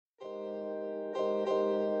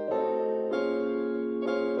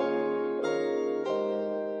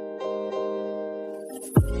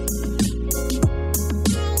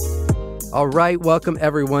All right, welcome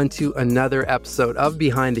everyone to another episode of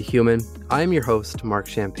Behind the Human. I'm your host, Mark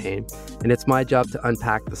Champagne, and it's my job to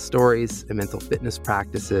unpack the stories and mental fitness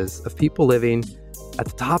practices of people living at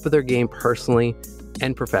the top of their game personally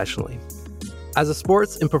and professionally. As a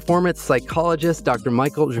sports and performance psychologist, Dr.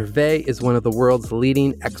 Michael Gervais is one of the world's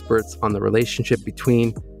leading experts on the relationship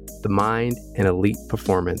between the mind and elite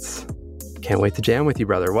performance. Can't wait to jam with you,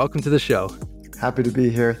 brother. Welcome to the show. Happy to be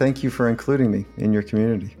here. Thank you for including me in your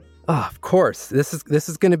community. Oh, of course. This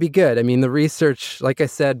is going to be good. I mean, the research, like I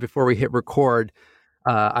said before we hit record,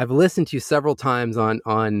 I've listened to you several times on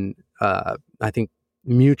I think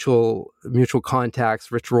mutual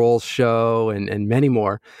contacts, Rich Roll's show, and many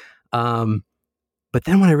more. But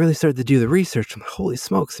then when I really started to do the research, I'm like, holy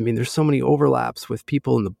smokes! I mean, there's so many overlaps with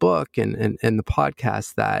people in the book and the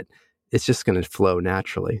podcast that it's just going to flow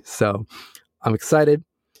naturally. So I'm excited.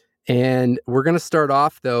 And we're going to start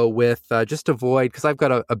off, though, with just avoid, because I've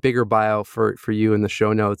got a bigger bio for you in the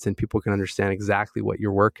show notes and people can understand exactly what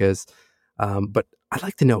your work is. But I'd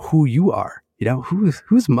like to know who you are. You know,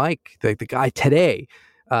 who's Mike, the guy today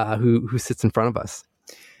who sits in front of us?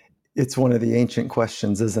 It's one of the ancient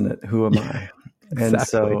questions, isn't it? Who am I? Exactly. And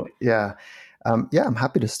so, I'm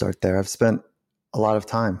happy to start there. I've spent a lot of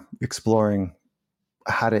time exploring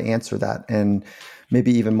how to answer that, and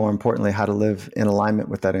maybe even more importantly, how to live in alignment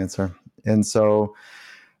with that answer. And so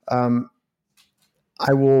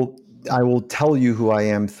I will tell you who I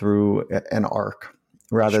am through an arc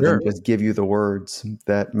rather than just give you the words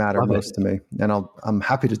that matter most to me. And I'm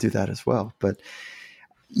happy to do that as well. But,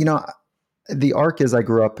 you know, the arc is I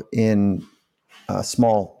grew up in a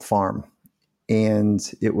small farm,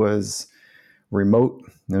 and it was remote.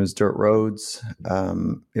 There was dirt roads.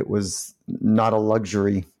 It was not a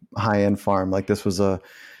luxury high-end farm. Like, this was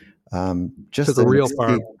just a real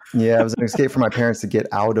farm. Yeah, it was an escape for my parents to get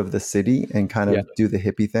out of the city and kind of do the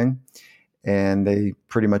hippie thing. And they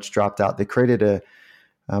pretty much dropped out. They created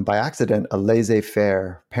by accident, a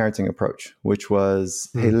laissez-faire parenting approach, which was,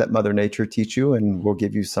 hey, let Mother Nature teach you, and we'll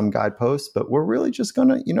give you some guideposts, but we're really just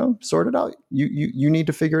gonna, sort it out. You need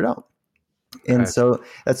to figure it out. Okay. And so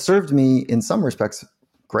that served me in some respects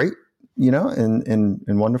great,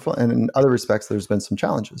 and wonderful. And in other respects, there's been some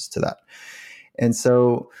challenges to that. And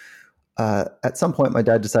so at some point, my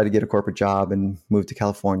dad decided to get a corporate job and move to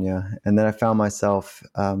California. And then I found myself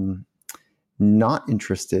not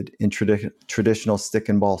interested in traditional stick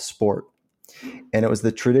and ball sport. And it was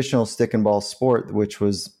the traditional stick and ball sport, which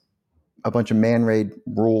was a bunch of man-made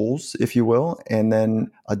rules, if you will, and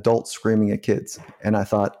then adults screaming at kids. And I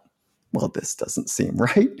thought, well, this doesn't seem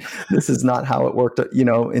right. This is not how it worked,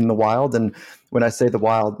 in the wild. And when I say the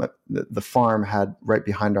wild, the farm had right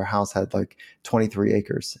behind our house had like 23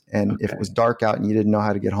 acres. And if it was dark out and you didn't know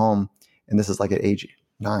how to get home, and this is like at age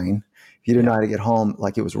 9, if you didn't know how to get home,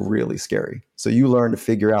 like, it was really scary. So you learned to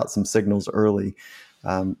figure out some signals early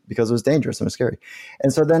because it was dangerous and it was scary.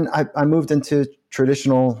 And so then I moved into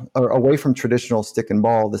away from traditional stick and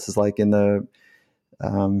ball. This is like in the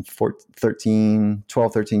 12, 13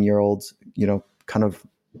 year olds, kind of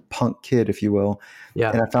punk kid, if you will. Yeah.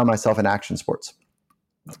 And I found myself in action sports.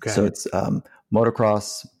 Okay. So it's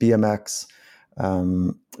motocross, BMX,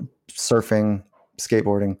 surfing,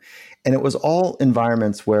 skateboarding. And it was all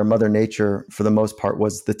environments where Mother Nature, for the most part,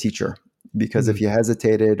 was the teacher. Because if you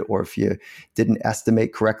hesitated or if you didn't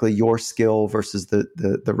estimate correctly your skill versus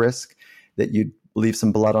the risk, that you'd leave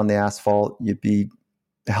some blood on the asphalt, you'd be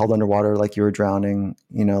held underwater like you were drowning,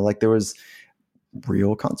 like there was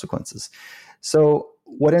real consequences. So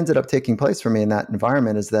what ended up taking place for me in that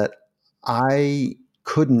environment is that I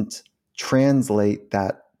couldn't translate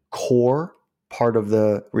that core part of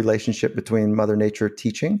the relationship between Mother Nature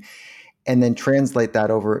teaching and then translate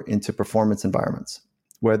that over into performance environments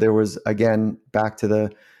where there was, again, back to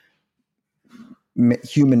the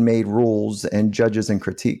human-made rules and judges and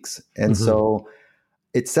critiques. And so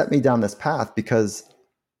it set me down this path because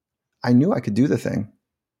I knew I could do the thing,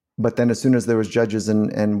 but then as soon as there was judges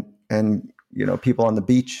and people on the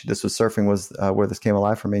beach, this was surfing was where this came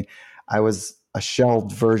alive for me. I was a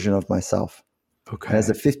shelved version of myself. Okay. And as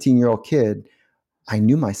a 15-year-old kid, I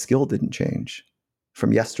knew my skill didn't change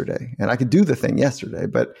from yesterday, and I could do the thing yesterday.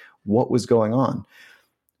 But what was going on?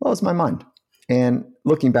 Well, it was my mind. And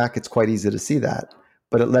looking back, it's quite easy to see that,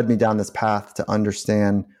 but it led me down this path to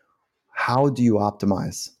understand, how do you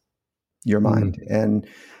optimize your mind? And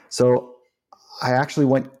so I actually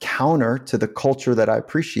went counter to the culture that I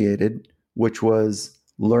appreciated, which was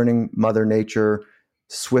learning Mother Nature,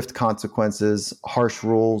 swift consequences, harsh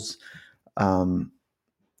rules,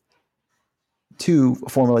 to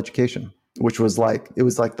formal education, which was like, it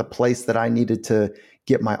was like the place that I needed to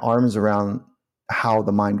get my arms around how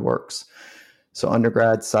the mind works. So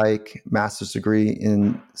undergrad psych, master's degree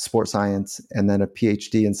in sports science, and then a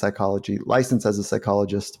PhD in psychology, licensed as a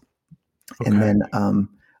psychologist, and then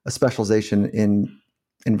a specialization in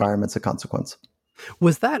environments of consequence.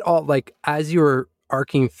 Was that all, like, as you were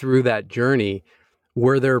arcing through that journey,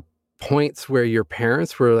 were there points where your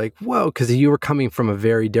parents were like, whoa, because you were coming from a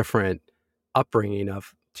very different upbringing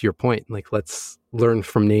of, to your point, like, let's learn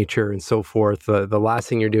from nature and so forth. The last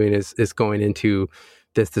thing you're doing is going into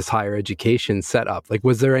this higher education setup. Like,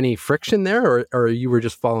 was there any friction there, or you were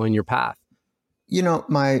just following your path? You know,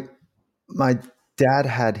 my dad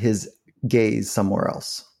had his gaze somewhere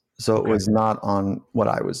else. So it was not on what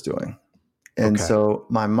I was doing. And so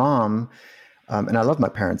my mom, and I love my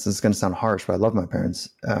parents, this is going to sound harsh, but I love my parents.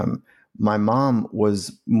 My mom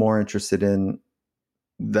was more interested in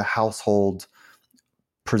the household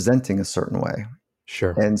presenting a certain way.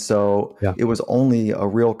 Sure. And so it was only a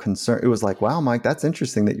real concern. It was like, wow, Mike, that's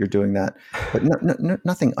interesting that you're doing that, but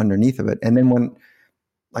nothing underneath of it. And then when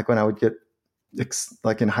I would get,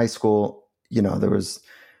 like in high school, you know, there was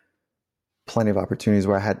plenty of opportunities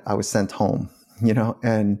where I was sent home, you know,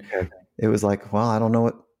 and it was like, well, I don't know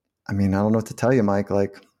what to tell you, Mike.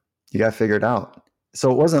 Like, you got to figure it out.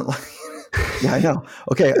 So it wasn't like, yeah, I know.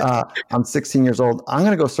 Okay. I'm 16 years old. I'm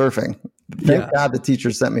going to go surfing. Thank God the teacher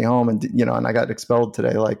sent me home, and, you know, and I got expelled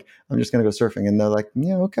today. Like, I'm just going to go surfing. And they're like,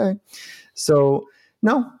 yeah, okay. So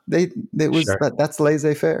no, that's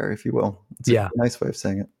laissez-faire, if you will. It's a nice way of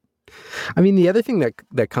saying it. I mean, the other thing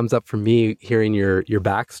that comes up for me hearing your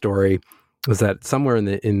backstory was that somewhere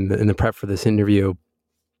in the prep for this interview,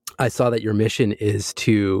 I saw that your mission is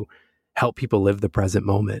to help people live the present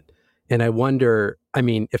moment. And I wonder, I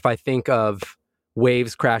mean, if I think of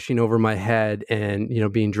waves crashing over my head and, you know,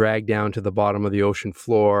 being dragged down to the bottom of the ocean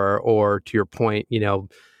floor, or to your point, you know,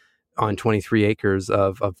 on 23 acres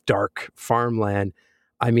of dark farmland,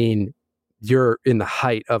 I mean, you're in the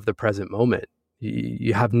height of the present moment.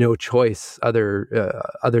 You have no choice other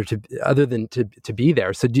than to be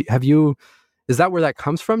there. So is that where that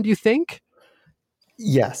comes from, do you think?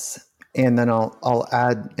 Yes. And then I'll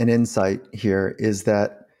add an insight here, is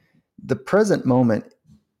that the present moment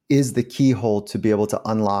is the keyhole to be able to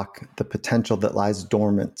unlock the potential that lies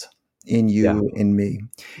dormant in you, in me.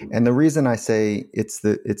 And the reason I say it's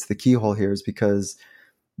the keyhole here is because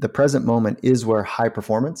the present moment is where high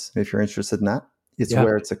performance, if you're interested in that, it's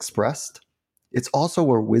where it's expressed. It's also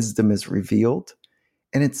where wisdom is revealed.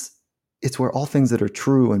 And it's where all things that are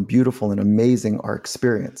true and beautiful and amazing are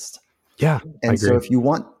experienced. Yeah. And so if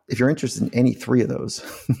you're interested in any three of those,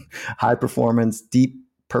 high performance, deep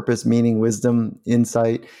purpose, meaning, wisdom,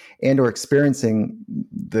 insight, and or experiencing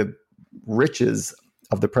the riches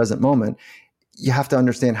of the present moment, you have to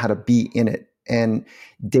understand how to be in it. And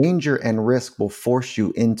danger and risk will force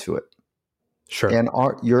you into it. Sure. And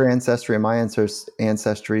your ancestry and my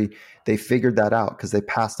ancestry, they figured that out because they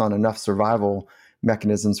passed on enough survival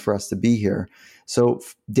mechanisms for us to be here. So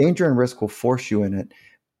danger and risk will force you in it.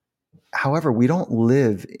 However, we don't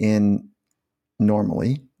live in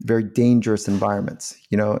normally very dangerous environments.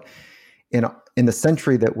 You know, in the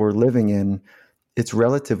century that we're living in, it's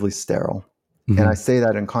relatively sterile. Mm-hmm. And I say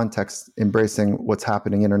that in context, embracing what's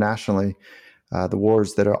happening internationally, the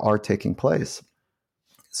wars that are taking place.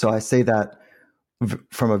 So I say that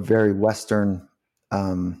from a very Western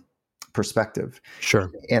perspective.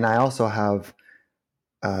 Sure. And I also have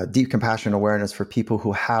deep compassion awareness for people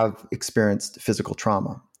who have experienced physical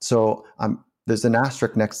trauma. So there's an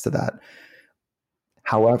asterisk next to that.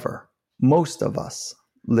 However, most of us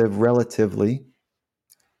live relatively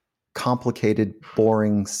complicated,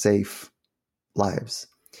 boring, safe lives.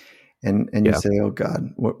 And you say, oh God,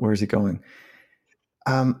 where's he going?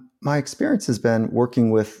 My experience has been working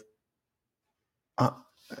with, I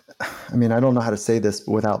don't know how to say this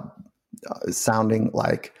without sounding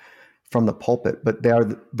like from the pulpit, but they are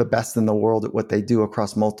the best in the world at what they do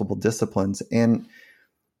across multiple disciplines. And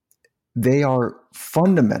they are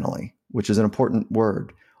fundamentally, which is an important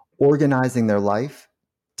word, organizing their life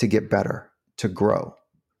to get better, to grow,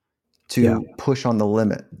 to push on the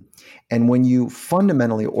limit. And when you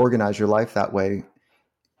fundamentally organize your life that way,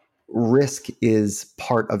 risk is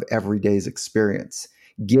part of every day's experience.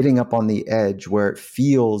 Getting up on the edge where it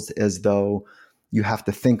feels as though you have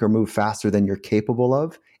to think or move faster than you're capable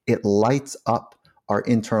of, it lights up our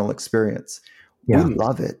internal experience. We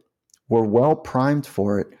love it. We're well primed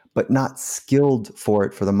for it, but not skilled for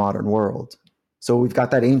it for the modern world. So we've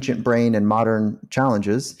got that ancient brain and modern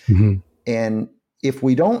challenges. Mm-hmm. And if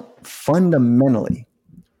we don't fundamentally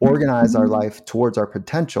organize our life towards our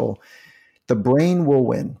potential, the brain will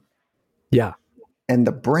win. Yeah. And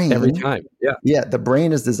the brain, every time. Yeah. The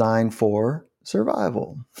brain is designed for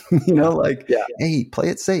survival. Yeah. Like, hey, play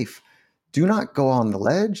it safe. Do not go on the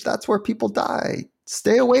ledge. That's where people die.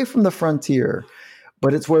 Stay away from the frontier.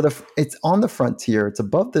 But it's it's on the frontier. It's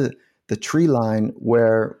above the tree line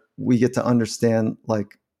where we get to understand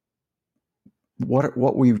like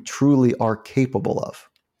what we truly are capable of.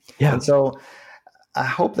 Yeah. And so I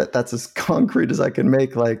hope that that's as concrete as I can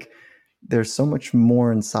make. Like, there's so much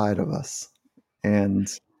more inside of us, and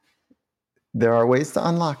there are ways to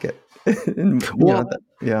unlock it. And, Well,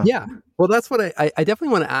 yeah. Well, that's what I definitely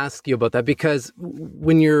want to ask you about that, because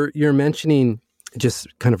when you're mentioning just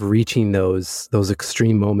kind of reaching those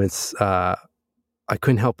extreme moments, I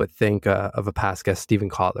couldn't help but think of a past guest, Stephen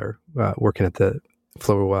Kotler, working at the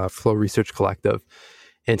Flow Research Collective,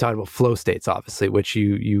 and talking about flow states, obviously, which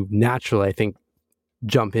you naturally, I think,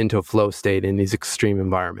 jump into a flow state in these extreme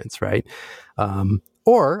environments, right?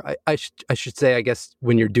 Or I should say, I guess,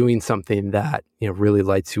 when you're doing something that really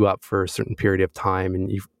lights you up for a certain period of time,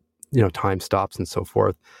 and time stops and so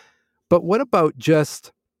forth. But what about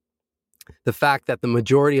just the fact that the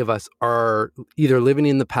majority of us are either living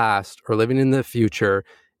in the past or living in the future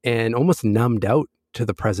and almost numbed out to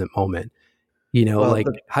the present moment? Like,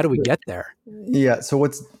 how do we get there? Yeah. So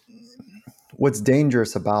what's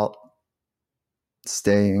dangerous about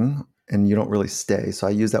staying, and you don't really stay, so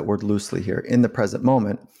I use that word loosely here, in the present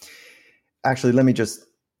moment. Actually, let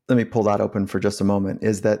me pull that open for just a moment,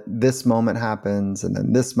 is that this moment happens, and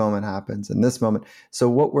then this moment happens, and this moment. So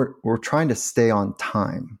what we're trying to stay on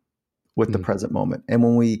time with the present moment. And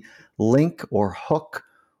when we link or hook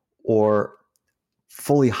or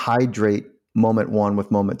fully hydrate moment one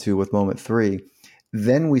with moment two with moment three,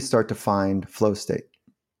 then we start to find flow state.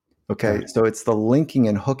 Okay. Yeah. So it's the linking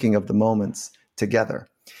and hooking of the moments together.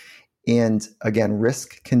 And again,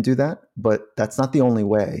 risk can do that, but that's not the only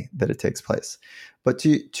way that it takes place. But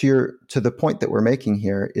to the point that we're making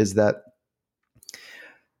here is that,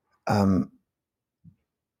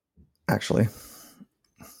 actually,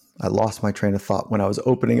 I lost my train of thought when I was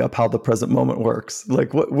opening up how the present moment works.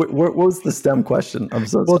 Like, what was the STEM question? I'm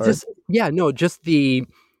so sorry.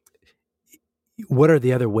 What are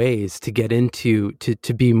the other ways to get into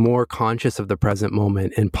to be more conscious of the present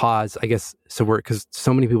moment and pause? I guess so. Because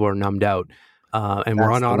so many people are numbed out, and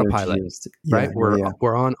we're on autopilot, right?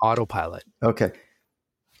 We're on autopilot. Okay.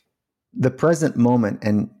 The present moment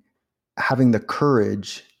and having the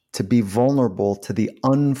courage to be vulnerable to the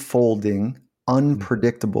unfolding,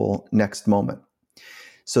 unpredictable next moment.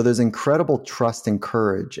 So there's incredible trust and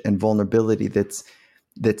courage and vulnerability that's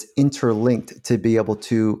interlinked to be able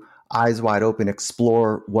to, eyes wide open,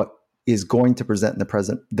 explore what is going to present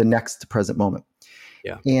in the next present moment.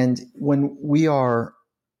 Yeah. And when we are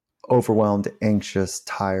overwhelmed, anxious,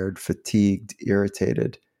 tired, fatigued,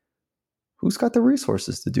 irritated, who's got the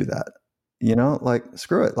resources to do that? Like,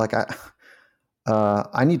 screw it. Like,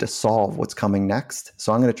 I need to solve what's coming next,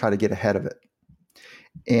 so I'm going to try to get ahead of it.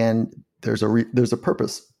 And there's a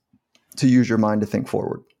purpose to use your mind to think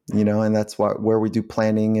forward, and that's where we do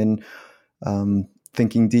planning and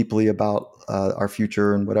thinking deeply about our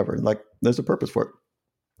future and whatever. Like, there's a purpose for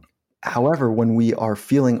it. However, when we are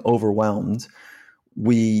feeling overwhelmed,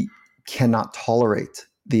 we cannot tolerate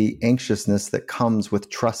the anxiousness that comes with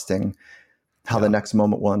trusting how the next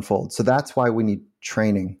moment will unfold. So that's why we need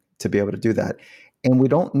training to be able to do that. And we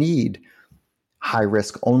don't need high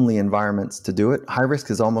risk only environments to do it. High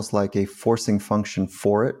risk is almost like a forcing function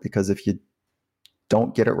for it, because if you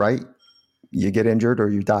don't get it right, you get injured or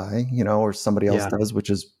you die, or somebody else does, which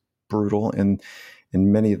is brutal in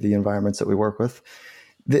many of the environments that we work with.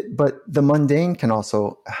 But the mundane can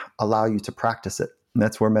also allow you to practice it. And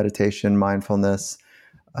that's where meditation, mindfulness,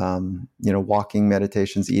 walking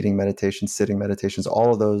meditations, eating meditations, sitting meditations,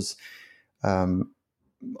 all of those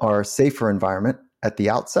are a safer environment at the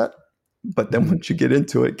outset. But then once you get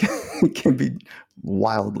into it, it can be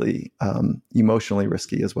wildly emotionally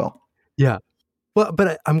risky as well. Yeah. Well,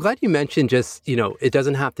 but I'm glad you mentioned just, it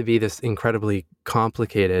doesn't have to be this incredibly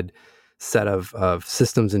complicated set of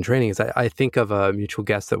systems and trainings. I think of a mutual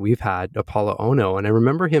guest that we've had, Apollo Ono, and I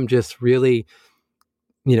remember him just really,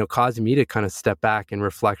 causing me to kind of step back in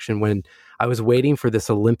reflection when I was waiting for this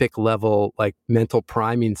Olympic level, like, mental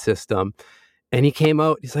priming system. And he came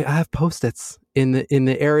out, he's like, I have Post-its in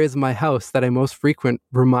the areas of my house that I most frequent,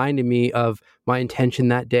 reminding me of my intention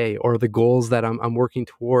that day or the goals that I'm working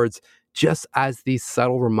towards, just as these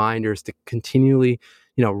subtle reminders to continually,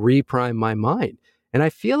 reprime my mind. And I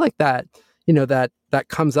feel like that, that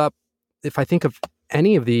comes up if I think of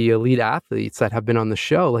any of the elite athletes that have been on the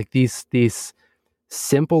show, like these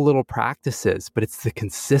simple little practices, but it's the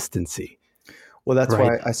consistency. Well, that's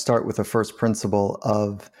right? Why I start with the first principle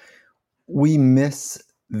of, we miss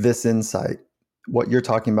this insight what you're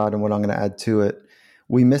talking about and what I'm going to add to it,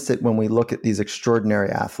 we miss it when we look at these extraordinary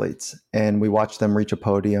athletes and we watch them reach a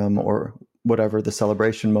podium or whatever the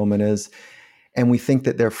celebration moment is. And we think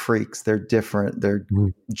that they're freaks, they're different, they're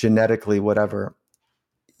genetically whatever.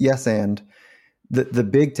 Yes, and the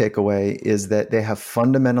big takeaway is that they have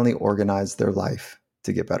fundamentally organized their life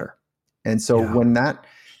to get better. And so when that,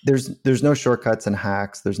 there's no shortcuts and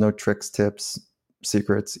hacks, there's no tricks, tips,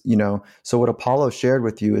 secrets, So what Apollo shared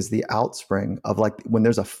with you is the outspring of like when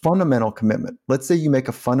there's a fundamental commitment. Let's say you make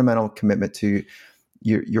a fundamental commitment to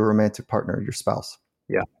your romantic partner, your spouse.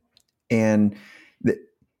 Yeah. And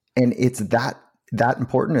it's that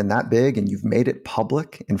important and that big, and you've made it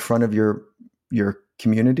public in front of your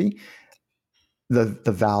community, the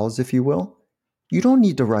vows, if you will. You don't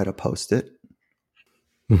need to write a post-it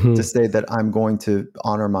to say that I'm going to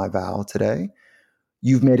honor my vow today.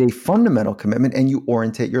 You've made a fundamental commitment and you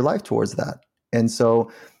orientate your life towards that. And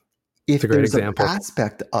so if there's an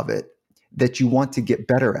aspect of it that you want to get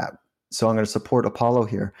better at, so I'm going to support Apollo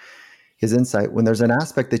here, his insight, when there's an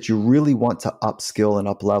aspect that you really want to upskill and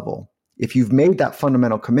up level, if you've made that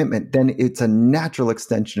fundamental commitment, then it's a natural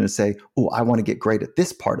extension to say, oh, I want to get great at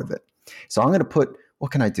this part of it. So I'm going to put,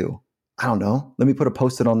 what can I do? I don't know. Let me put a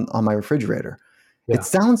Post-it on my refrigerator. Yeah. It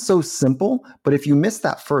sounds so simple, but if you miss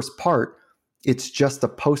that first part, it's just a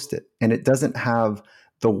Post-it and it doesn't have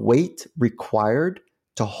the weight required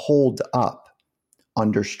to hold up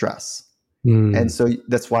under stress. And so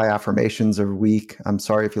that's why affirmations are weak. I'm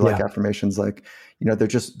sorry if you like affirmations, like,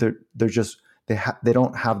 they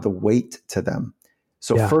don't have the weight to them.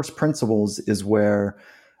 So first principles is where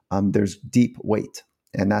there's deep weight,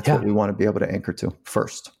 and that's what we want to be able to anchor to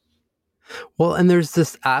first. Well, and there's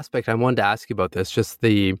this aspect I wanted to ask you about this,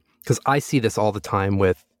 because I see this all the time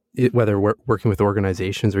with whether we're working with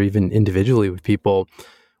organizations or even individually with people,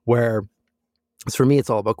 where for me, it's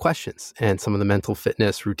all about questions and some of the mental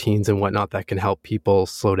fitness routines and whatnot that can help people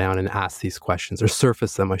slow down and ask these questions, or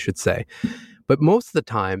surface them, I should say. But most of the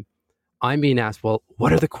time, I'm being asked, well,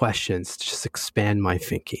 what are the questions to just expand my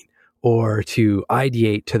thinking or to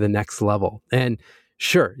ideate to the next level? And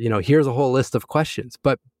sure, here's a whole list of questions.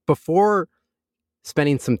 But before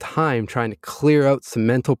spending some time trying to clear out some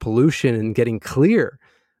mental pollution and getting clear,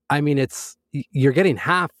 you're getting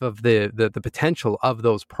half of the potential of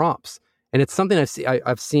those prompts. And it's something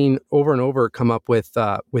I've seen over and over come up with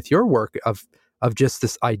your work of just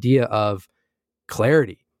this idea of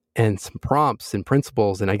clarity and some prompts and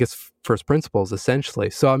principles, and I guess first principles essentially.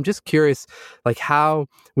 So I'm just curious, like how,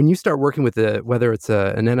 when you start working with whether it's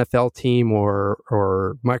an NFL team or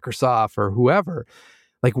Microsoft or whoever,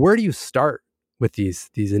 like where do you start with these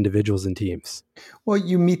individuals and teams? Well,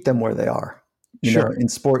 you meet them where they are. You know, in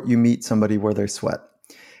sport, you meet somebody where they sweat,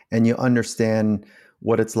 and you understand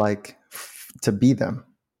what it's like to be them.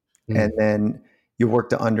 And then you work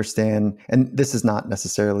to understand, and this is not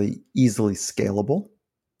necessarily easily scalable,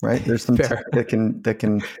 right? There's some tech that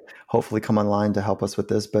can hopefully come online to help us with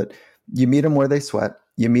this, but you meet them where they sweat,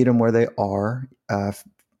 you meet them where they are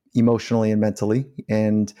emotionally and mentally,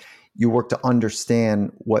 and you work to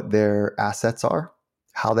understand what their assets are,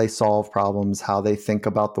 how they solve problems, how they think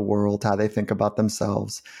about the world, how they think about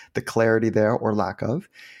themselves, the clarity there or lack of.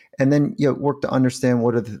 And then you work to understand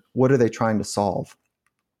what are they trying to solve.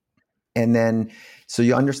 And then, so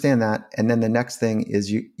you understand that. And then the next thing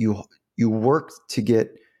is you work to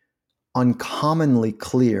get uncommonly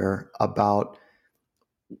clear about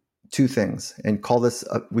two things, and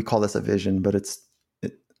we call this a vision, but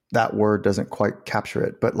that word doesn't quite capture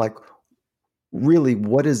it. But like, really,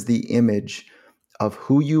 what is the image of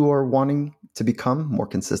who you are wanting to become more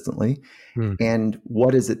consistently? And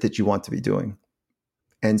what is it that you want to be doing?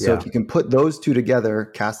 And so if you can put those two together,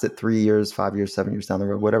 cast it 3 years, 5 years, 7 years down the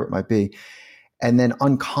road, whatever it might be, and then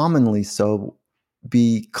uncommonly so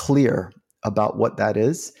be clear about what that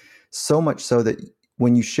is, so much so that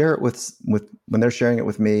when you share it with when they're sharing it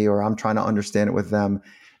with me, or I'm trying to understand it with them,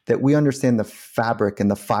 that we understand the fabric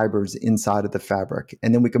and the fibers inside of the fabric.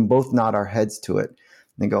 And then we can both nod our heads to it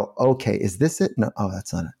and go, okay, is this it? No, oh,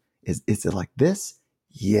 that's not it. Is it like this?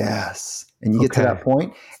 Yes. And you get to that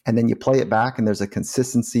point, and then you play it back, and there's a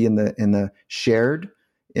consistency in the shared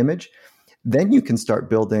image. Then you can start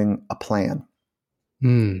building a plan,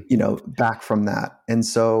 back from that. And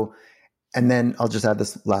so, and then I'll just add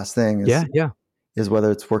this last thing is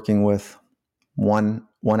whether it's working with one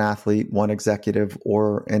athlete, one executive,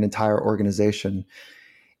 or an entire organization,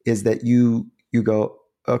 is that you go,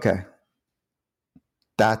 okay,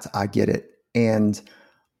 I get it. And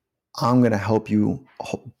I'm going to help you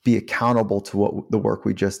be accountable to what the work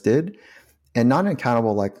we just did, and not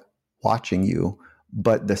accountable like watching you,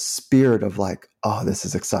 but the spirit of like, oh, this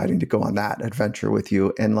is exciting to go on that adventure with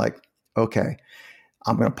you. And like, okay,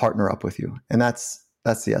 I'm going to partner up with you. And that's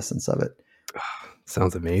the essence of it.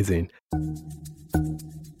 Sounds amazing.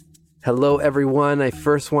 Hello, everyone. I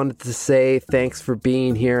first wanted to say thanks for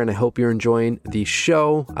being here, and I hope you're enjoying the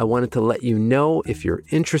show. I wanted to let you know, if you're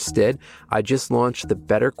interested, I just launched the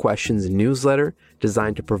Better Questions newsletter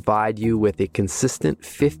designed to provide you with a consistent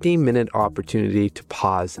 15-minute opportunity to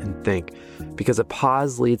pause and think, because a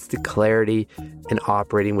pause leads to clarity and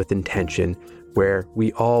operating with intention, where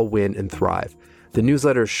we all win and thrive. The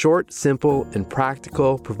newsletter is short, simple, and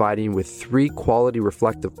practical, providing you with 3 quality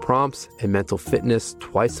reflective prompts and mental fitness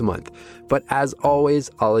twice a month. But as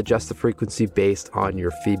always, I'll adjust the frequency based on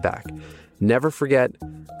your feedback. Never forget,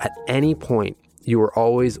 at any point, you are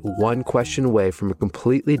always one question away from a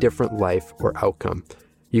completely different life or outcome.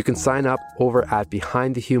 You can sign up over at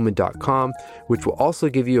behindthehuman.com, which will also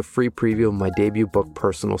give you a free preview of my debut book,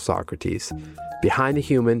 Personal Socrates.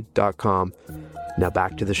 Behindthehuman.com. Now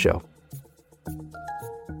back to the show.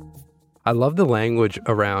 I love the language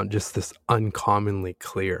around just this uncommonly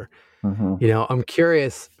clear. Mm-hmm. You know, I'm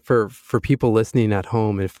curious for people listening at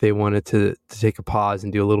home, if they wanted to take a pause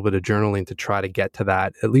and do a little bit of journaling to try to get to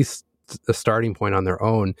that, at least a starting point on their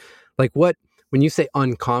own. Like, what, when you say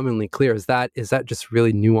uncommonly clear, is that just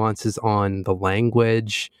really nuances on the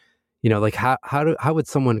language? You know, like how would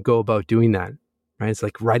someone go about doing that? Right? It's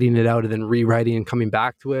like writing it out and then rewriting and coming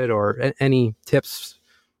back to it, or any tips?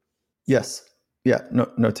 Yes. Yeah.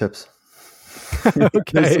 No tips.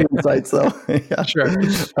 Okay. There's some insights though. Yeah. Sure.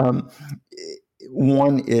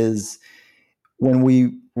 One is when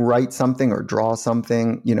we write something or draw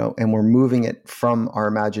something, you know, and we're moving it from our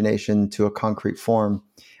imagination to a concrete form,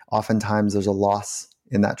 oftentimes there's a loss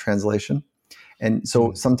in that translation. And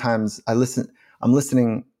so sometimes I'm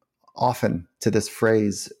listening often to this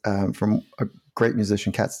phrase from a great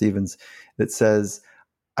musician, Cat Stevens, that says,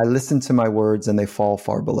 I listen to my words and they fall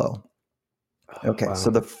far below. Okay, wow. So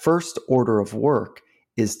the first order of work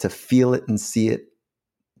is to feel it and see it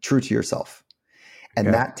true to yourself.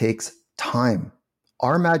 And that takes time.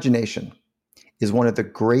 Our imagination is one of the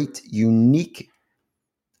great, unique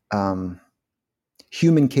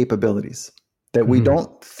human capabilities that we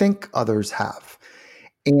don't think others have.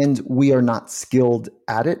 And we are not skilled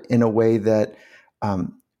at it in a way that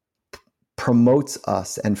promotes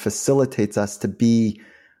us and facilitates us to be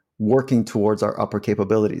working towards our upper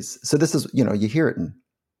capabilities. So this is, you know, you hear it in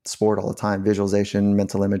sport all the time, visualization,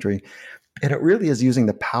 mental imagery. And it really is using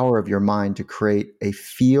the power of your mind to create a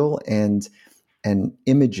feel and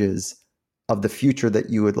images of the future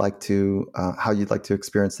that you would like to, how you'd like to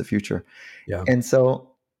experience the future. Yeah. And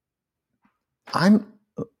so I've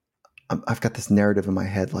got this narrative in my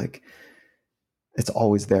head, like it's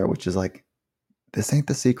always there, which is like, this ain't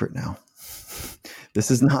the secret now. This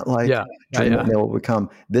is not like dream it, they will become.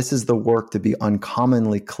 This is the work to be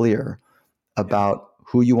uncommonly clear about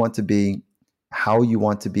who you want to be, how you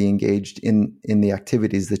want to be engaged in the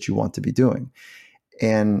activities that you want to be doing.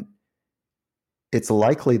 And it's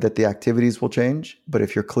likely that the activities will change, but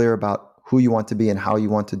if you're clear about who you want to be and how you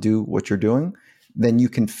want to do what you're doing, then you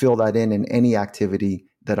can fill that in any activity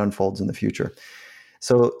that unfolds in the future.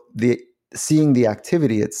 So seeing the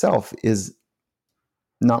activity itself is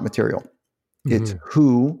not material. It's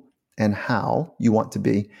who and how you want to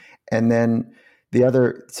be. And then the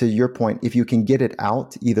other, to your point, if you can get it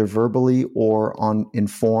out either verbally or in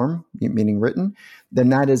form, meaning written, then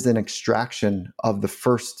that is an extraction of the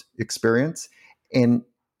first experience. And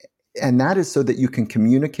that is so that you can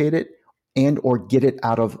communicate it and or get it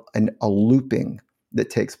out of a looping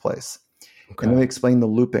that takes place. Okay. And let me explain the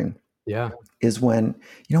looping. Yeah. Is when,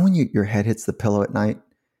 you know, when your head hits the pillow at night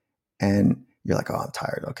and you're like, oh, I'm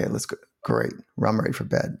tired. Okay, let's go. Great. I'm ready for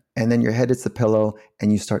bed. And then your head hits the pillow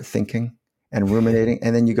and you start thinking and ruminating.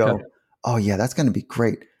 And then you go, oh yeah, that's going to be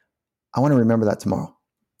great. I want to remember that tomorrow.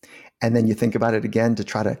 And then you think about it again to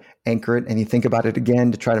try to anchor it. And you think about it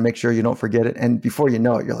again to try to make sure you don't forget it. And before you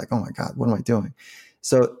know it, you're like, oh my God, what am I doing?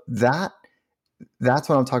 So that's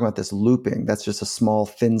what I'm talking about, this looping. That's just a small,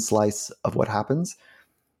 thin slice of what happens.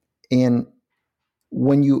 And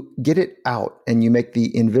when you get it out and you make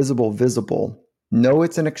the invisible visible, know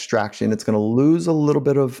it's an extraction. It's going to lose a little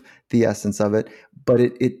bit of the essence of it, but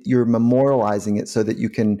you're memorializing it so that you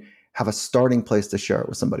can have a starting place to share it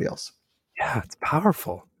with somebody else. Yeah, it's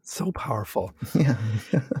powerful. So powerful. Yeah.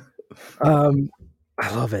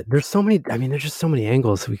 I love it. There's just so many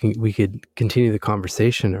angles we could continue the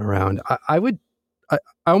conversation around. I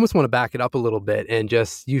almost want to back it up a little bit and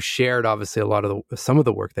just, you shared obviously some of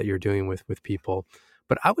the work that you're doing with people,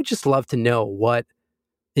 but I would just love to know what,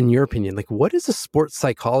 in your opinion, like, what is a sports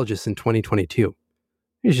psychologist in 2022? What is a sports psychologist in 2022?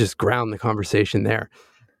 You just ground the conversation there.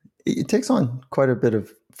 It takes on quite a bit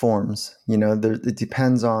of forms. It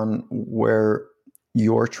depends on where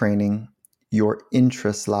your training, your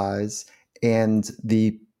interest lies, and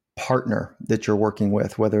the partner that you're working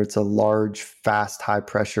with, whether it's a large, fast, high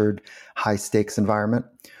pressured, high stakes environment,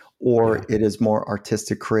 or it is more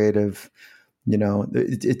artistic, creative.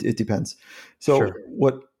 It depends. So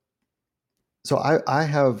I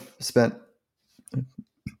have spent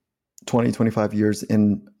 20, 25 years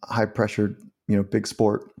in high pressured, big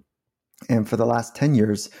sport. And for the last 10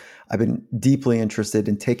 years, I've been deeply interested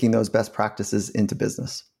in taking those best practices into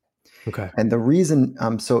business. Okay. And the reason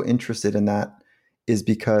I'm so interested in that is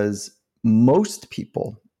because most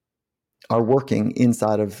people are working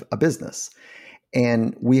inside of a business.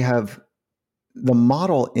 And we have the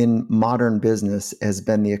model in modern business has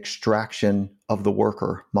been the extraction of the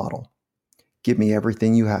worker model. Give me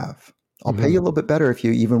everything you have. I'll pay you a little bit better if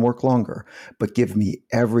you even work longer, but give me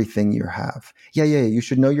everything you have. Yeah. You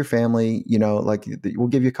should know your family, like we'll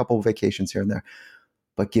give you a couple of vacations here and there,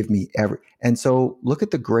 but give me and so look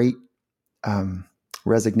at the great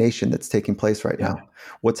resignation that's taking place right now.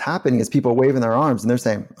 What's happening is people are waving their arms and they're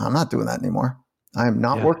saying, I'm not doing that anymore. I am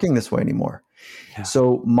not working this way anymore.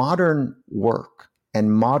 So modern work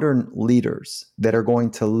and modern leaders that are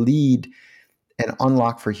going to lead and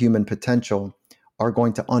unlock for human potential are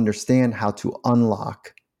going to understand how to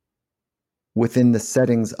unlock within the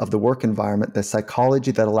settings of the work environment, the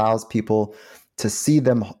psychology that allows people to see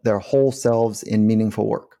their whole selves in meaningful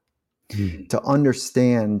work, to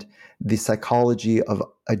understand the psychology of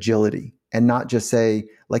agility and not just say,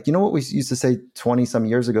 like, what we used to say 20 some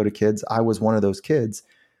years ago to kids. I was one of those kids.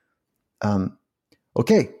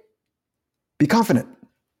 Okay, be confident.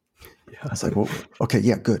 I was like, well, okay,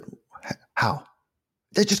 yeah, good. How?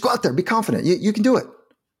 They just go out there, be confident. You can do it.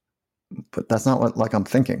 But that's not what I'm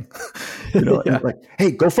thinking. Like,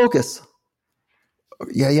 hey, go focus.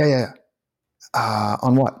 Yeah.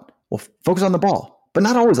 On what? Well, focus on the ball, but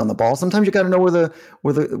not always on the ball. Sometimes you got to know where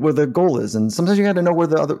the goal is, and sometimes you got to know where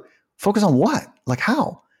the other. Focus on what? Like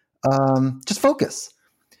how? Just focus.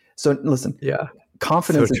 So listen.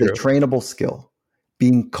 Confidence is a trainable skill.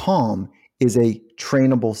 Being calm is a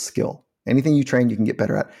trainable skill. Anything you train, you can get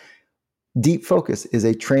better at. Deep focus is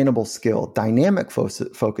a trainable skill. Dynamic focus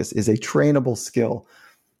is a trainable skill.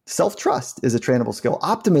 Self-trust is a trainable skill.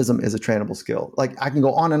 Optimism is a trainable skill. Like I can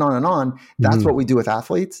go on and on and on. That's what we do with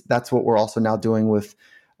athletes. That's what we're also now doing with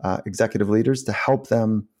executive leaders to help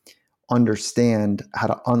them understand how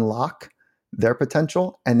to unlock their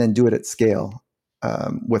potential and then do it at scale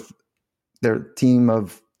with their team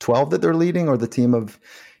of 12 that they're leading, or the team of,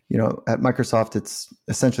 at Microsoft, it's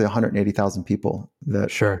essentially 180,000 people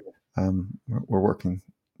that we're working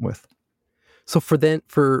with. So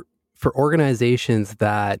for organizations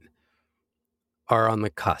that are on the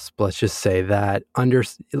cusp, let's just say that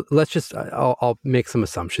I'll make some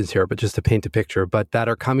assumptions here, but just to paint a picture, but that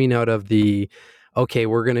are coming out of okay,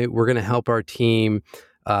 we're gonna help our team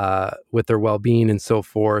with their well-being and so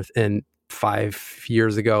forth. And 5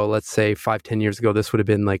 years ago, let's say 5-10 years ago, this would have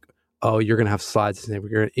been like, oh, you're going to have slides saying we're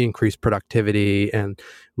going to increase productivity and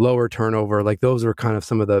lower turnover. Like those are kind of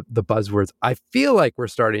some of the buzzwords. I feel like we're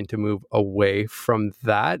starting to move away from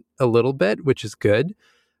that a little bit, which is good.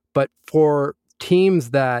 But for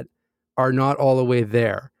teams that are not all the way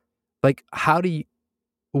there, like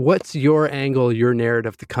what's your angle, your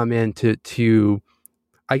narrative to come in to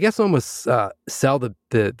I guess almost sell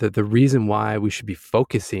the reason why we should be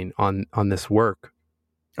focusing on this work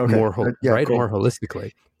more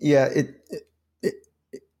holistically. Yeah,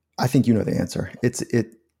 I think you know the answer.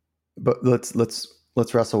 But let's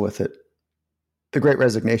wrestle with it. The Great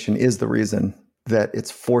Resignation is the reason that it's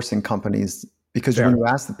forcing companies, because when you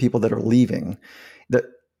ask the people that are leaving, that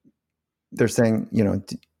they're saying,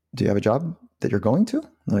 do you have a job that you're going to?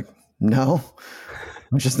 Like, no.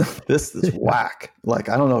 I'm just this whack. Like,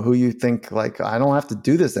 I don't know who you think, like, I don't have to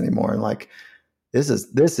do this anymore. And like, this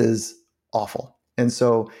is awful. And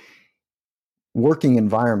so working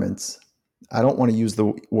environments, I don't want to use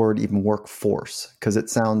the word even workforce because it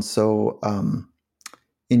sounds so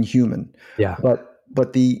inhuman. Yeah.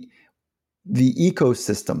 But the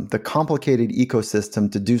ecosystem, the complicated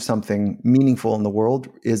ecosystem to do something meaningful in the world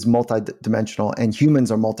is multidimensional, and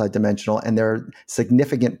humans are multidimensional, and they're a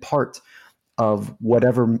significant part of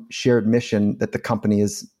whatever shared mission that the company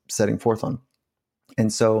is setting forth on.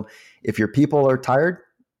 And so if your people are tired,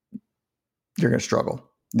 you're going to struggle.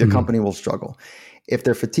 The company will struggle. If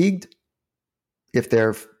they're fatigued, if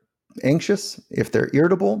they're anxious, if they're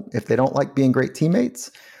irritable, if they don't like being great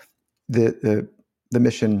teammates, the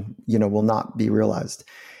mission, will not be realized.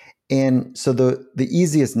 And so the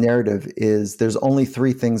easiest narrative is there's only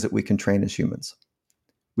three things that we can train as humans.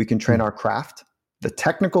 We can train our craft, the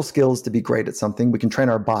technical skills to be great at something. We can train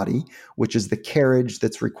our body, which is the carriage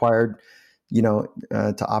that's required,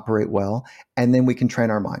 to operate well. And then we can train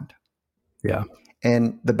our mind. Yeah.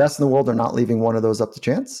 And the best in the world are not leaving one of those up to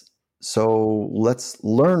chance. So let's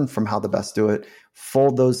learn from how the best do it,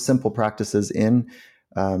 fold those simple practices in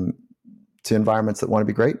to environments that want to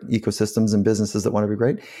be great, ecosystems and businesses that want to be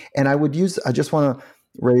great. And I just want to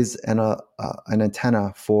raise an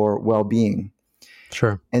antenna for well-being.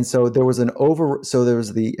 Sure. And so there was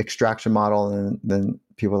the extraction model, and then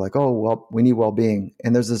people are like, oh, well, we need well-being.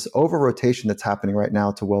 And there's this over-rotation that's happening right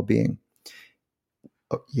now to well-being.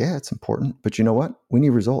 Oh, yeah, it's important, but you know what? We need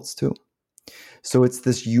results too. So it's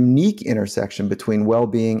this unique intersection between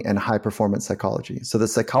well-being and high-performance psychology. So the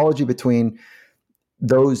psychology between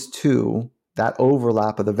those two, that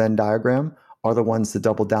overlap of the Venn diagram, are the ones to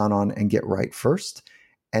double down on and get right first.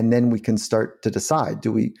 And then we can start to decide,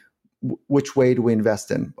 which way do we invest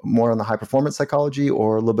in? More on the high-performance psychology,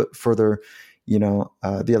 or a little bit further,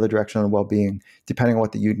 the other direction on well-being, depending on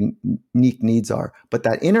what the unique needs are. But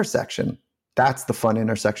that intersection, that's the fun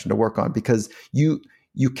intersection to work on, because you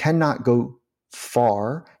cannot go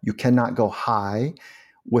far, you cannot go high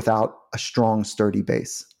without a strong, sturdy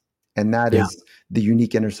base. And that is the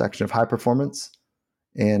unique intersection of high performance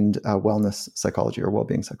and wellness psychology, or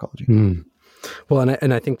well-being psychology. Well,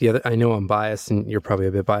 and I think I know I'm biased, and you're probably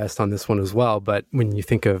a bit biased on this one as well, but when you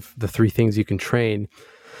think of the three things you can train,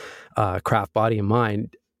 craft, body, and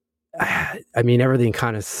mind, I mean, everything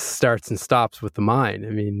kind of starts and stops with the mind. I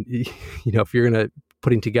mean, if you're going to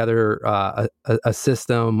putting together a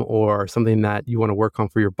system or something that you want to work on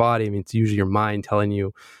for your body, I mean, it's usually your mind telling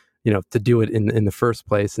you, to do it in the first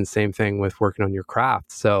place. And same thing with working on your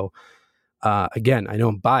craft. So again, I know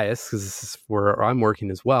I'm biased because this is where I'm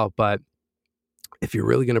working as well, but if you're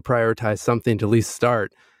really going to prioritize something to at least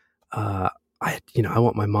start, I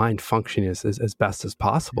want my mind functioning as best as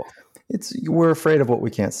possible. We're afraid of what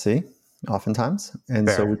we can't see oftentimes. And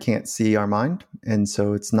Fair. So we can't see our mind. And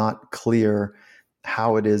so it's not clear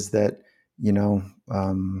how it is that,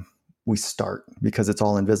 we start, because it's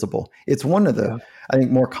all invisible. It's one of the, I think,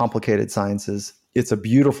 more complicated sciences. It's a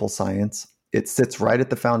beautiful science. It sits right at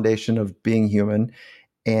the foundation of being human,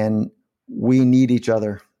 and we need each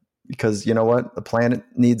other, because you know what? The planet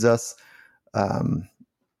needs us.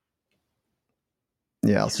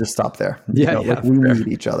 Let's just stop there. We need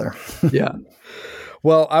each other. Yeah.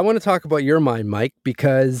 Well, I want to talk about your mind, Mike,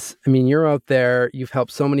 because I mean, you're out there, you've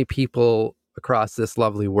helped so many people across this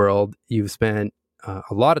lovely world. You've spent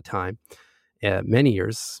a lot of time, many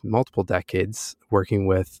years, multiple decades, working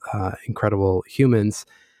with incredible humans,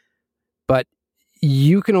 but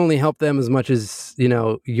you can only help them as much as,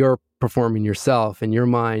 you're performing yourself. And your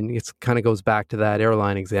mind, it kind of goes back to that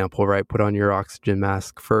airline example, right? Put on your oxygen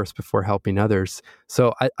mask first before helping others.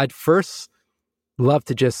 So I'd first love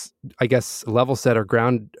to just, I guess, level set or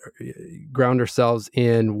ground ourselves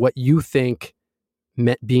in what you think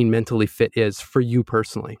being mentally fit is for you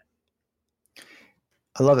personally.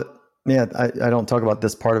 I love it. Yeah, I don't talk about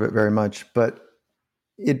this part of it very much, but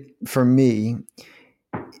for me,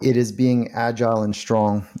 it is being agile and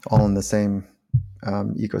strong all in the same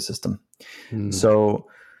ecosystem. So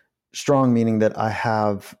strong meaning that I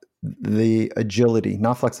have the agility,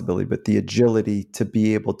 not flexibility, but the agility to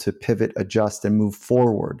be able to pivot, adjust, and move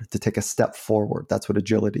forward, to take a step forward. That's what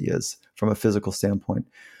agility is from a physical standpoint.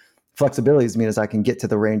 Flexibility means I can get to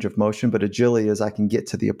the range of motion, but agility is I can get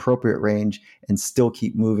to the appropriate range and still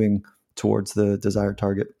keep moving towards the desired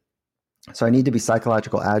target. So I need to be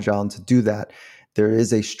psychological agile, and to do that, there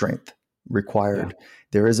is a strength required. Yeah.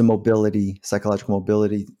 There is a mobility, psychological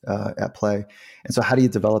mobility at play. And so how do you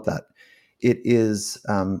develop that?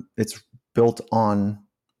 It's built on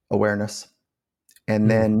awareness and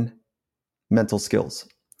then mental skills.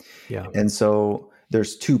 Yeah. And so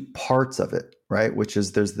there's two parts of it, right? Which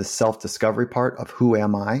is there's the self-discovery part of who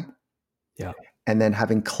am I? Yeah. And then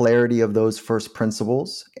having clarity of those first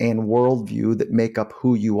principles and worldview that make up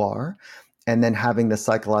who you are. And then having the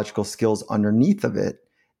psychological skills underneath of it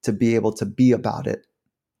to be able to be about it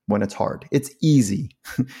when it's hard. It's easy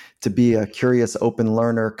to be a curious, open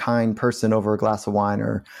learner, kind person over a glass of wine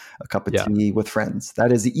or a cup of tea with friends.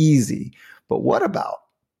 That is easy. But what about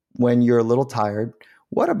when you're a little tired?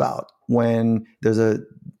 What about when there's a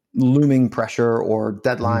looming pressure or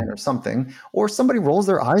deadline or something, or somebody rolls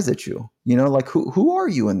their eyes at you? Like who are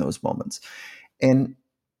you in those moments? And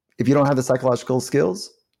if you don't have the psychological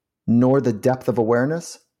skills, nor the depth of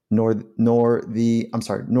awareness, nor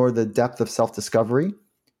the depth of self-discovery,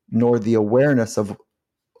 nor the awareness of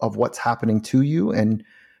what's happening to you and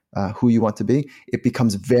who you want to be, it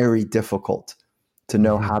becomes very difficult to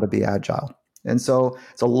know how to be agile. And so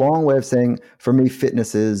it's a long way of saying, for me,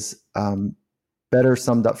 fitness is better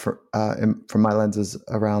summed up from my lenses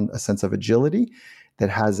around a sense of agility that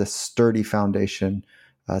has a sturdy foundation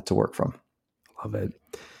to work from. Love it.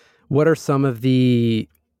 What are some of your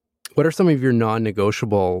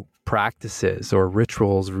non-negotiable practices or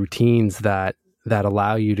rituals, routines that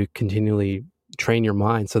allow you to continually train your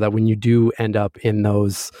mind so that when you do end up in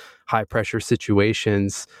those high pressure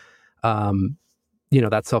situations,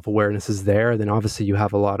 that self-awareness is there. Then obviously you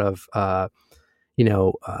have a lot of,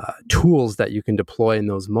 tools that you can deploy in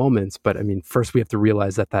those moments. But I mean, first we have to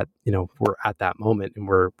realize that, we're at that moment and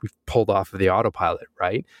we've pulled off of the autopilot,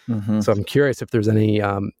 right? Mm-hmm. So I'm curious if there's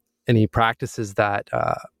any practices that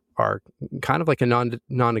are kind of like a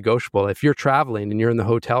non-negotiable. If you're traveling and you're in the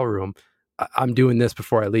hotel room, I'm doing this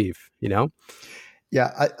before I leave,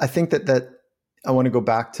 Yeah, I think that I want to go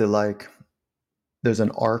back to, like, there's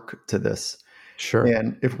an arc to this. Sure.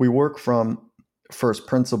 And if we work from first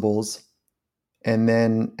principles and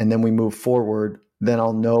then we move forward, then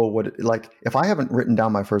I'll know like, if I haven't written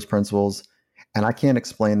down my first principles and I can't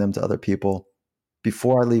explain them to other people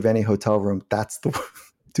before I leave any hotel room, that's the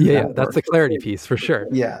that's the clarity piece for sure.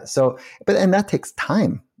 Yeah. So, and that takes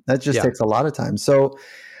time. That just takes a lot of time. So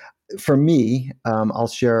for me, I'll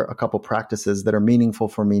share a couple practices that are meaningful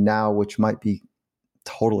for me now, which might be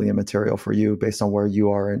totally immaterial for you based on where you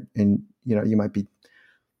are. And you might be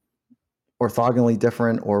orthogonally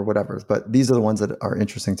different or whatever, but these are the ones that are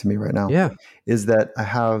interesting to me right now. Yeah. Is that I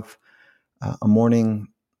have a morning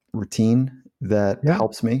routine that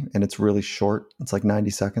helps me, and it's really short. It's like 90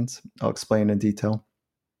 seconds. I'll explain in detail.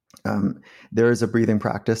 There is a breathing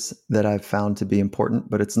practice that I've found to be important,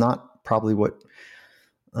 but it's not probably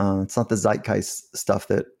it's not the zeitgeist stuff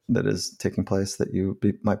that is taking place that you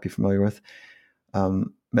might be familiar with.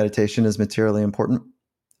 Meditation is materially important.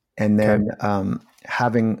 And then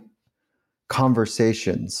having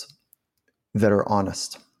conversations that are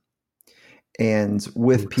honest and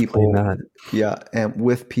with people. And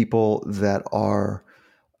with people that are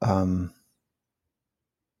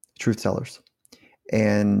truth tellers.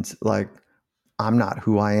 And like, I'm not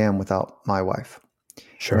who I am without my wife.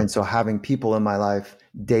 Sure. And so having people in my life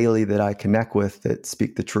daily that I connect with that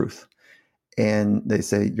speak the truth, and they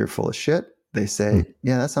say, you're full of shit. They say,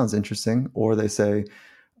 yeah, that sounds interesting. Or they say,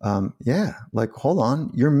 yeah, like, hold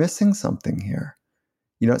on, you're missing something here.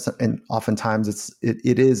 And oftentimes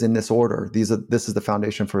it is in this order. This is the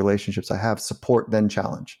foundation for relationships I have: support, then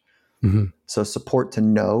challenge. Mm-hmm. So support to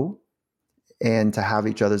know and to have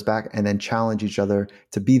each other's back, and then challenge each other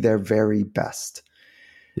to be their very best.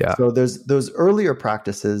 Yeah. So there's those earlier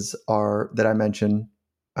practices that I mentioned.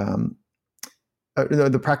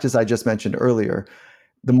 The practice I just mentioned earlier,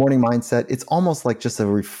 the morning mindset, it's almost like just a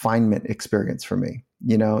refinement experience for me.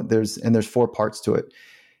 There's 4 parts to it.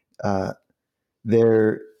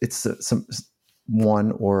 It's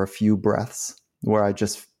one or a few breaths where I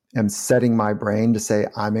just am setting my brain to say,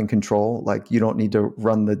 I'm in control. Like, you don't need to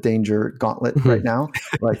run the danger gauntlet right now.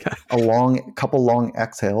 Like a couple long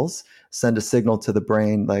exhales send a signal to the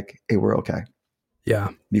brain, like, hey, we're okay. Yeah.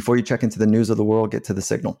 Before you check into the news of the world, get to the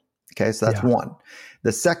signal. Okay. So that's one.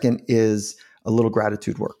 The second is a little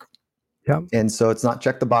gratitude work. Yeah. And so it's not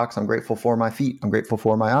check the box. I'm grateful for my feet. I'm grateful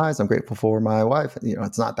for my eyes. I'm grateful for my wife.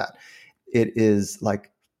 It's not that. It is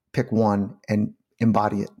like, pick one and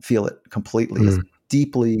embody it, feel it completely, as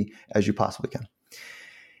deeply as you possibly can.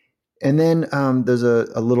 And then there's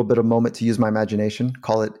a little bit of moment to use my imagination,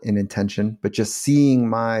 call it an intention, but just seeing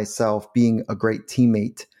myself being a great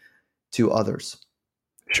teammate to others.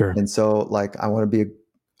 Sure. And so, like, I want to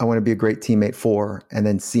be a great teammate for, and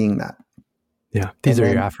then seeing that. Yeah. These are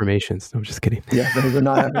your affirmations. No, I'm just kidding. Yeah, those are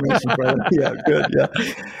not affirmations, brother. Yeah, good. Yeah.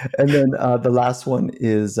 And then the last one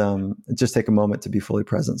is just take a moment to be fully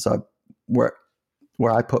present. So where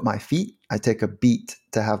I put my feet, I take a beat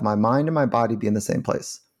to have my mind and my body be in the same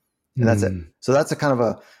place. And that's it. So that's a kind of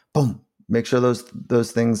a boom. Make sure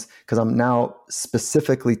those things, because I'm now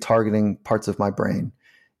specifically targeting parts of my brain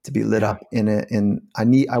to be lit up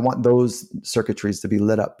I want those circuitries to be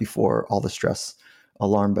lit up before all the stress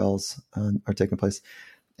alarm bells are taking place.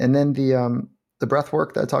 And then the breath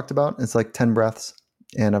work that I talked about, it's like 10 breaths,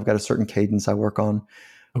 and I've got a certain cadence I work on.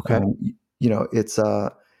 Okay. It's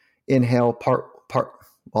inhale part.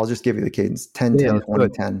 I'll just give you the cadence: 10, 10, 20,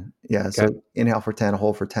 good. 10. Yeah. Okay. So inhale for 10,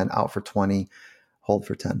 hold for 10, out for 20, hold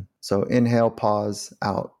for 10. So inhale, pause,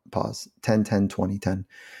 out, pause, 10, 10, 20, 10.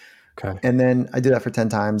 Okay. And then I do that for 10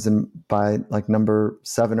 times. And by like number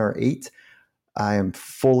 7 or 8, I am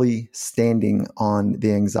fully standing on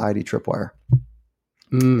the anxiety tripwire.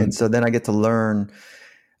 And so then I get to learn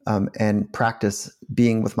and practice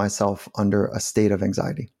being with myself under a state of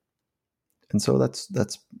anxiety. And so that's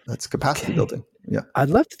capacity building. Yeah. I'd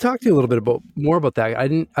love to talk to you a little bit more about that. I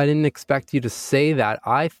didn't expect you to say that.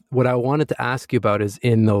 What I wanted to ask you about is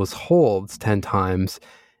in those holds 10 times,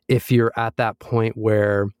 if you're at that point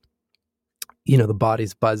where, the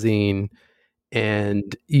body's buzzing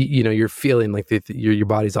and, you're feeling like your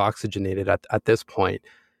body's oxygenated at this point.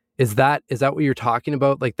 Is that what you're talking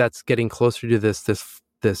about? Like that's getting closer to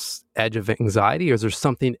this edge of anxiety, or is there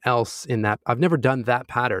something else in that? I've never done that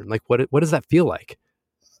pattern. Like what does that feel like?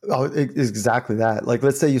 Oh, it's exactly that. Like,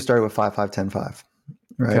 let's say you started with 5, 5, 10, 5,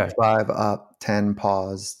 right? Okay. 5 up, 10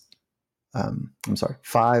 pause. I'm sorry.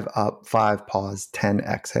 5 up, 5 pause, 10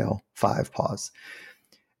 exhale, 5 pause.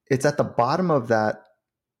 It's at the bottom of that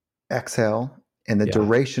exhale and the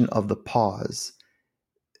duration of the pause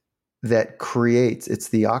that creates, it's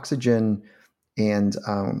the oxygen and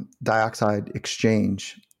dioxide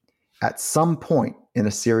exchange at some point in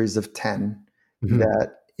a series of 10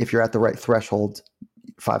 that if you're at the right threshold,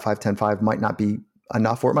 5, 5, 10, 5 might not be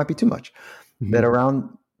enough, or it might be too much. That around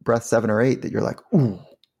breath 7 or 8, that you're like, ooh,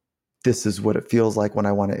 this is what it feels like when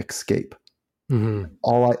I want to escape.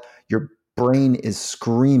 Your brain is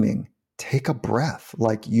screaming, take a breath.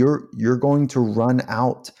 Like you're going to run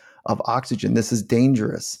out of oxygen. This is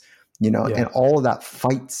dangerous, and all of that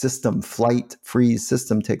flight freeze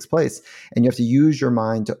system takes place. And you have to use your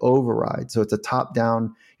mind to override. So it's a top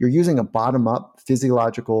down, you're using a bottom up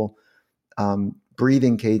physiological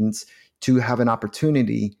breathing cadence to have an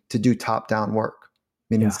opportunity to do top down work,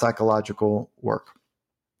 meaning psychological work.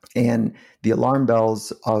 And the alarm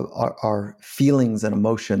bells are feelings and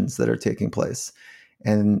emotions that are taking place.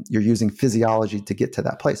 And you're using physiology to get to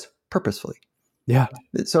that place purposefully. Yeah.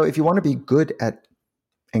 So if you want to be good at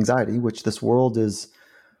anxiety, which this world is,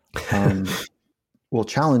 will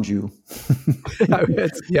challenge you,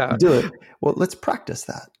 do it. Well, let's practice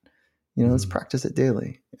that. Let's practice it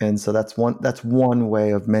daily. And so that's one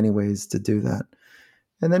way of many ways to do that.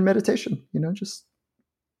 And then meditation, just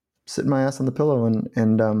sitting my ass on the pillow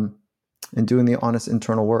and doing the honest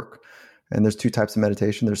internal work. And there's 2 types of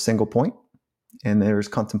meditation. There's single point and there's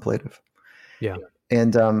contemplative. Yeah.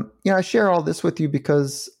 And, I share all this with you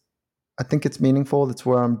because I think it's meaningful. That's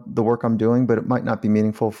where the work I'm doing, but it might not be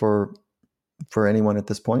meaningful for anyone at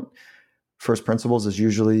this point. First principles is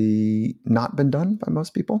usually not been done by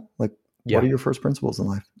most people. Like, what are your first principles in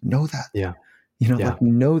life? Know that. Yeah. Like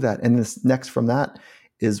know that. And this next from that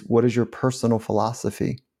is, what is your personal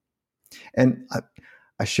philosophy? And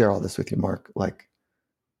I share all this with you, Mark. Like,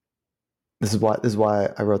 this is why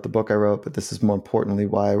I wrote the book I wrote, but this is more importantly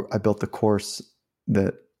why I built the course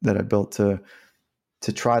that I built to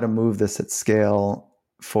try to move this at scale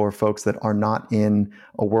for folks that are not in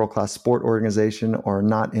a world-class sport organization or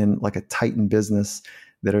not in like a titan business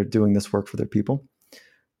that are doing this work for their people.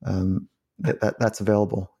 That's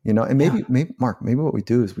available, and maybe Mark, maybe what we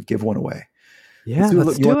do is we give one away. Yeah. You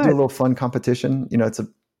want to do a little fun competition. It's a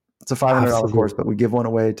 $500 course, but we give one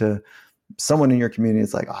away to someone in your community.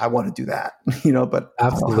 It's like, I want to do that, but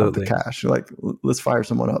absolutely. I don't have the cash. Like, let's fire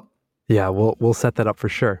someone up. Yeah. We'll set that up for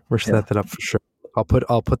sure. We'll set that up for sure. I'll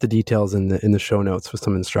put the details in the show notes with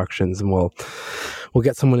some instructions, and we'll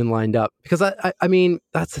get someone lined up, because I mean,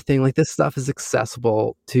 that's the thing. Like, this stuff is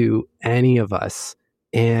accessible to any of us.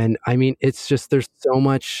 And I mean, it's just,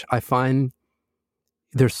 I find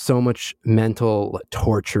there's so much mental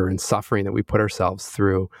torture and suffering that we put ourselves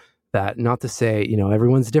through, that, not to say,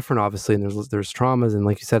 everyone's different, obviously. And there's traumas. And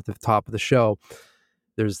like you said at the top of the show,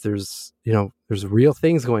 there's real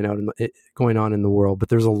things going on in the world, but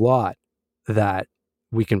there's a lot that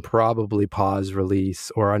we can probably pause,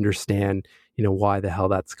 release, or understand, why the hell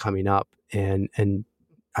that's coming up. And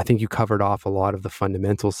I think you covered off a lot of the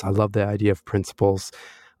fundamentals. I love the idea of principles.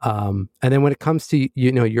 And then when it comes to,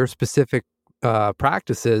 your specific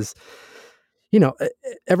practices,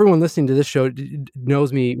 everyone listening to this show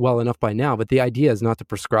knows me well enough by now, but the idea is not to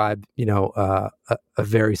prescribe, a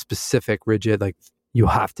very specific, rigid, like, you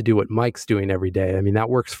have to do what Mike's doing every day. I mean, that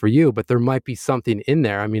works for you, but there might be something in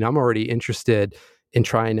there. I mean, I'm already interested in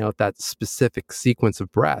trying out that specific sequence of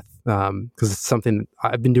breath, because it's something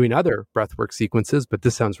I've been doing other breathwork sequences, but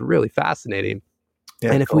this sounds really fascinating.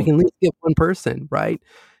 Yeah, and if we can at least get one person, right,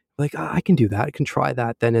 like, I can do that, I can try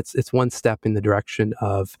that, then it's one step in the direction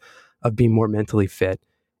of being more mentally fit,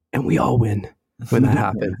 and we all win when that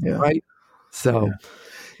happens, right? So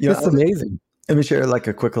it's amazing. Let me share like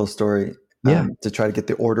a quick little story. To try to get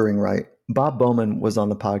the ordering right. Bob Bowman was on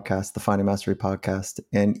the podcast, the Finding Mastery podcast,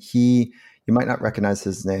 and you might not recognize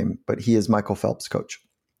his name, but he is Michael Phelps' coach.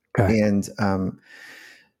 Okay. And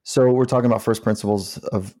so we're talking about first principles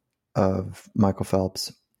of Michael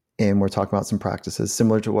Phelps, and we're talking about some practices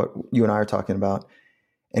similar to what you and I are talking about.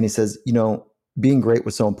 And he says, being great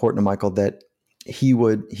was so important to Michael that he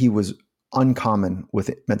was uncommon with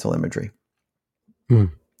mental imagery.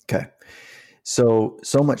 Okay. So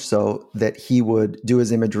much so that he would do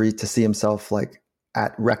his imagery to see himself like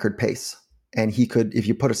at record pace. And he could, if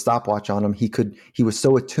you put a stopwatch on him, he was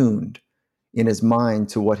so attuned in his mind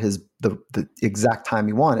to what the exact time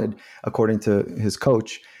he wanted, according to his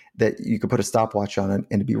coach, that you could put a stopwatch on him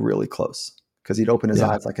and it'd be really close, because he'd open his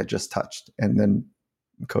eyes like I just touched. And then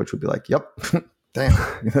the coach would be like, yep, damn,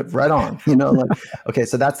 right on. Okay,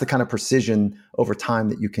 so that's the kind of precision over time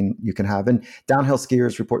that you can have. And downhill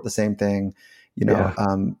skiers report the same thing.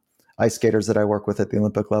 Ice skaters that I work with at the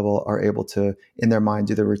Olympic level are able to, in their mind,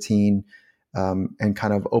 do the routine and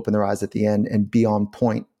kind of open their eyes at the end and be on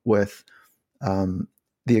point with the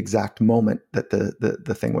exact moment that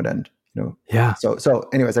the thing would end. Yeah. So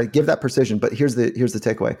anyways, I give that precision, but here's the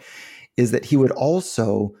takeaway, is that he would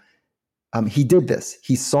also he did this.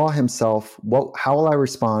 He saw himself, how will I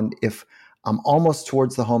respond if I'm almost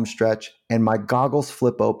towards the home stretch and my goggles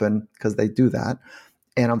flip open, because they do that,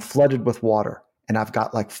 and I'm flooded with water and I've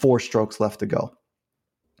got like 4 strokes left to go.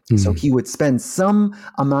 So he would spend some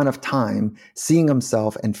amount of time seeing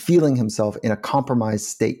himself and feeling himself in a compromised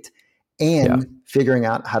state and figuring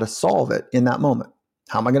out how to solve it in that moment.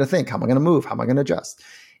 How am I going to think? How am I going to move? How am I going to adjust?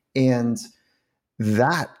 And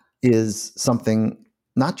that is something,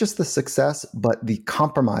 not just the success, but the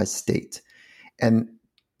compromised state. And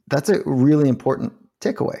that's a really important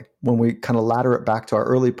takeaway when we kind of ladder it back to our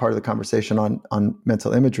early part of the conversation on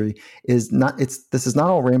mental imagery. This is not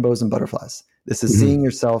all rainbows and butterflies. This is seeing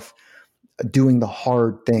yourself doing the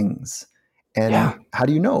hard things. And how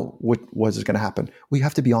do you know what is going to happen? Well, you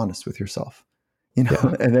have to be honest with yourself,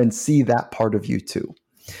 and then see that part of you too.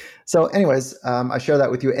 So anyways, I share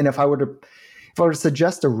that with you. And if I were to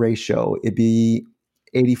suggest a ratio, it'd be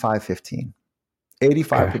 85-15.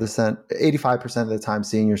 85% of the time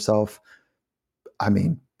seeing yourself,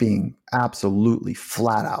 being absolutely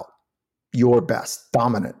flat out your best,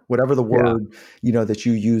 dominant, whatever the word, that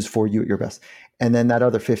you use for you at your best. And then that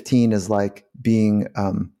other 15 is like being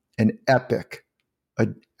an epic,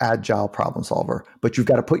 agile problem solver. But you've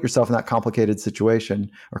got to put yourself in that complicated situation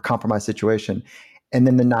or compromised situation. And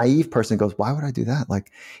then the naive person goes, why would I do that?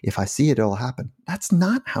 Like, if I see it, it'll happen. That's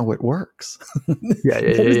not how it works. That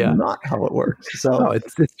is not how it works. So no,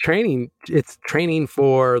 it's training. It's training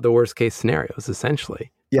for the worst case scenarios, essentially.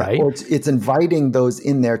 Yeah. Right? Or it's inviting those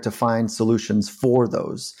in there to find solutions for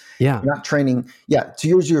those. Yeah. You're not training. Yeah. To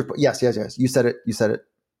use your, yes. You said it.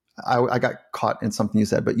 I got caught in something you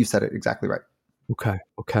said, but you said it exactly right. Okay.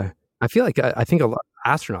 I feel like I think a lot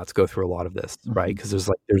of astronauts go through a lot of this, right? Because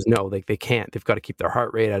they can't. They've got to keep their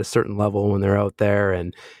heart rate at a certain level when they're out there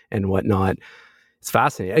and whatnot. It's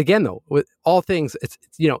fascinating. Again, though, with all things, it's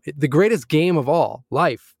the greatest game of all,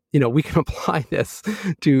 life. We can apply this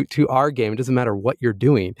to our game. It doesn't matter what you're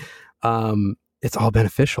doing. It's all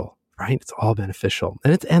beneficial, right? It's all beneficial,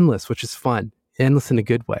 and it's endless, which is fun. Endless in a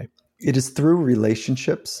good way. It is through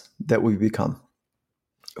relationships that we become.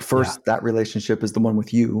 First, that relationship is the one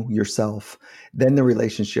with yourself, then the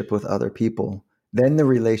relationship with other people, then the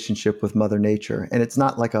relationship with Mother Nature. And it's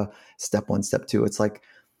not like a step 1, step 2. It's like,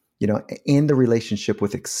 in the relationship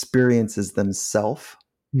with experiences themselves.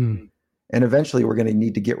 And eventually we're going to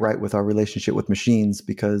need to get right with our relationship with machines,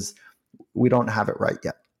 because we don't have it right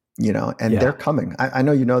yet, and they're coming. I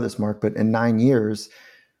know you know this, Mark, but in 9 years,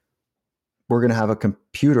 we're going to have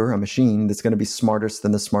a machine that's going to be smartest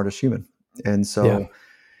than the smartest human. And so,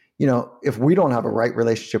 if we don't have a right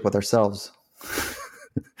relationship with ourselves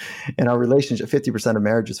and our relationship, 50% of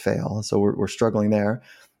marriages fail. So we're struggling there.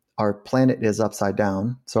 Our planet is upside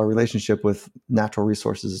down. So our relationship with natural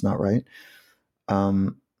resources is not right.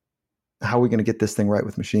 How are we going to get this thing right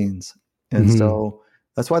with machines? And so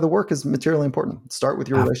that's why the work is materially important. Start with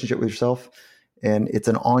your relationship with yourself, and it's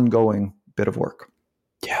an ongoing bit of work.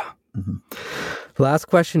 Yeah. Last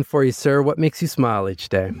question for you, sir. What makes you smile each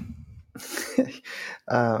day?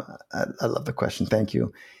 I love the question. Thank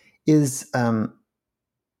you.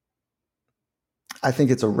 I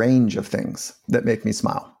think it's a range of things that make me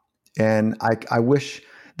smile. And I wish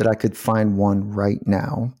that I could find one right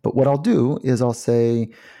now. But what I'll do is I'll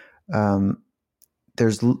say,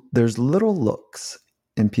 there's little looks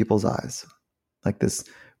in people's eyes, like this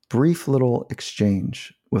brief little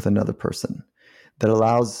exchange with another person that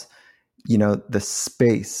allows, the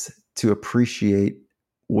space to appreciate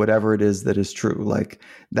whatever it is that is true. Like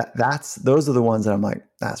those are the ones that I'm like,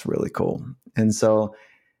 that's really cool. And so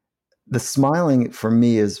the smiling for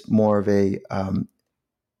me is more of a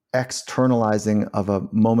externalizing of a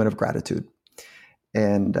moment of gratitude.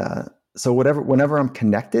 And so whenever I'm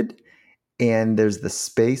connected and there's the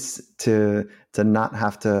space to not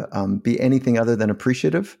have to be anything other than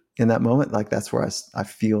appreciative in that moment, like that's where I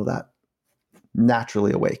feel that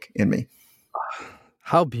naturally awake in me.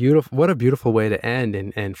 How beautiful, what a beautiful way to end,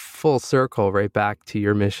 and full circle right back to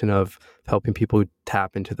your mission of helping people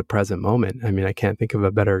tap into the present moment. I mean, I can't think of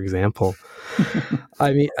a better example.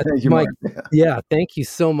 I mean, Thank you, Mike, Mark. yeah, thank you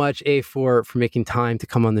so much, for making time to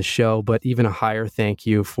come on the show, but even a higher thank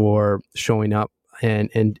you for showing up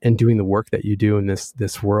and doing the work that you do in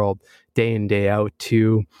this world day in, day out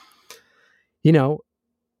to, you know,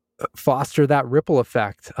 foster that ripple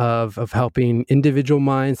effect of helping individual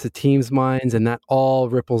minds to teams minds, and that all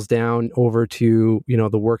ripples down over to, you know,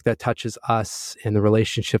 the work that touches us and the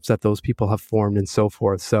relationships that those people have formed and so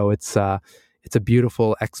forth. So it's a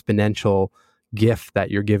beautiful exponential gift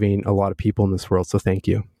that you're giving a lot of people in this world. So thank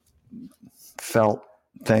you.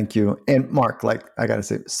 Thank you. And Mark, like, I gotta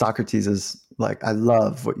say, Socrates is like, I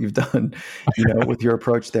love what you've done, you know, with your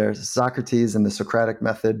approach there. Socrates and the Socratic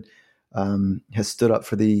method has stood up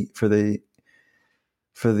for the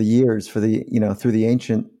years, you know, through the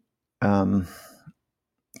ancient kind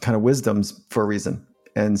of wisdoms for a reason.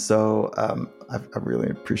 And so I really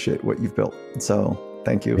appreciate what you've built. So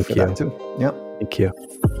thank you for that too. Yeah. Thank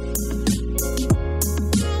you.